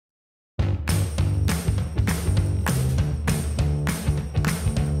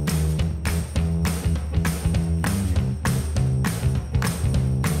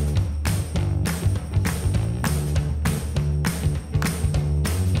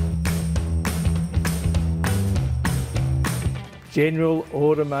General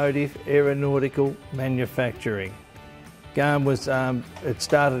Automotive Aeronautical Manufacturing. GAAM was, it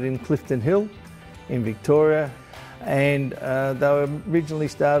started in Clifton Hill in Victoria, and they were originally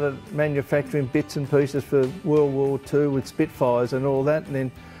started manufacturing bits and pieces for World War II with Spitfires and all that, and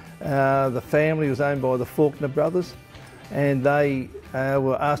then the family was owned by the Faulkner brothers, and they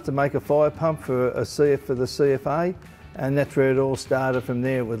were asked to make a fire pump for the CFA, and that's where it all started from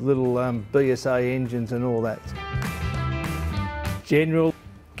there, with little BSA engines and all that. General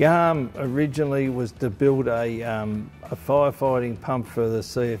GAAM originally was to build a firefighting pump for the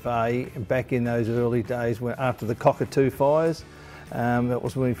CFA back in those early days after the Cockatoo fires. That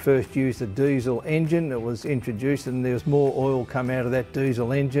was when we first used a diesel engine that was introduced, and there was more oil come out of that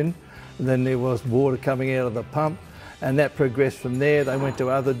diesel engine than there was water coming out of the pump, and that progressed from there. They went to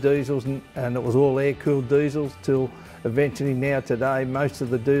other diesels, and it was all air-cooled diesels, till eventually now today most of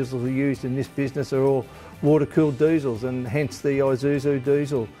the diesels used in this business are all water-cooled diesels, and hence the Isuzu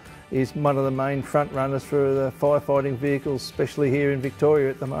diesel is one of the main front runners for the firefighting vehicles, especially here in Victoria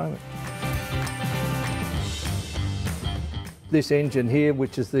at the moment. This engine here,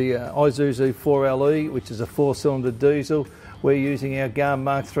 which is the Isuzu 4LE, which is a 4-cylinder diesel, we're using our GAAM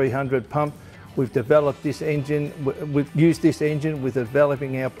Mark 300 pump. We've developed this engine, we've used this engine with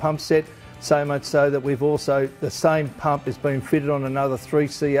developing our pump set, so much so that we've also, the same pump has been fitted on another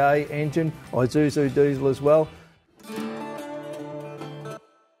 3CA engine, Isuzu diesel as well.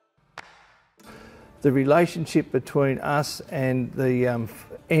 The relationship between us and the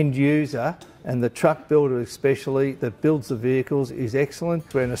end user, and the truck builder especially, that builds the vehicles, is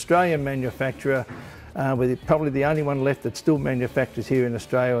excellent. We're an Australian manufacturer, we're probably the only one left that still manufactures here in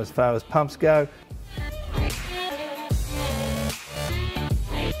Australia as far as pumps go.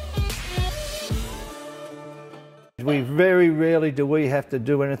 Very rarely do we have to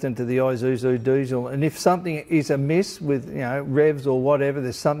do anything to the Isuzu diesel, and if something is amiss with revs or whatever,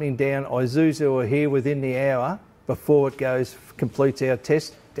 there's something down, Isuzu are here within the hour before it completes our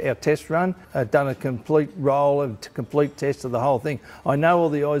test run, done a complete roll and complete test of the whole thing. I know all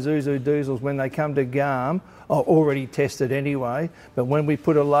the Isuzu diesels, when they come to GAAM, are already tested anyway, but when we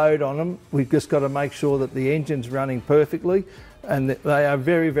put a load on them, we've just got to make sure that the engine's running perfectly, and that they are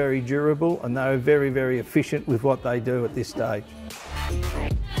very, very durable, and they are very, very efficient with what they do at this stage.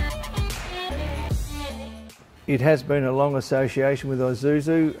 It has been a long association with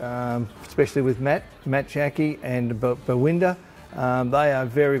Isuzu, especially with Matt Shackey and Bewinda. They are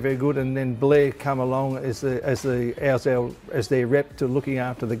very, very good, and then Blair come along as their rep to looking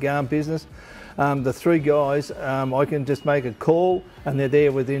after the GAAM business. The three guys, I can just make a call and they're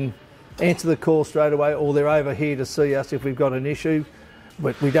there answer the call straight away, or they're over here to see us if we've got an issue.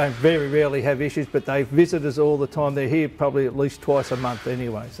 But we don't very rarely have issues, but they visit us all the time. They're here probably at least twice a month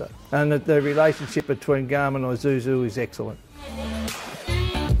anyway. And the relationship between GAAM and Isuzu is excellent.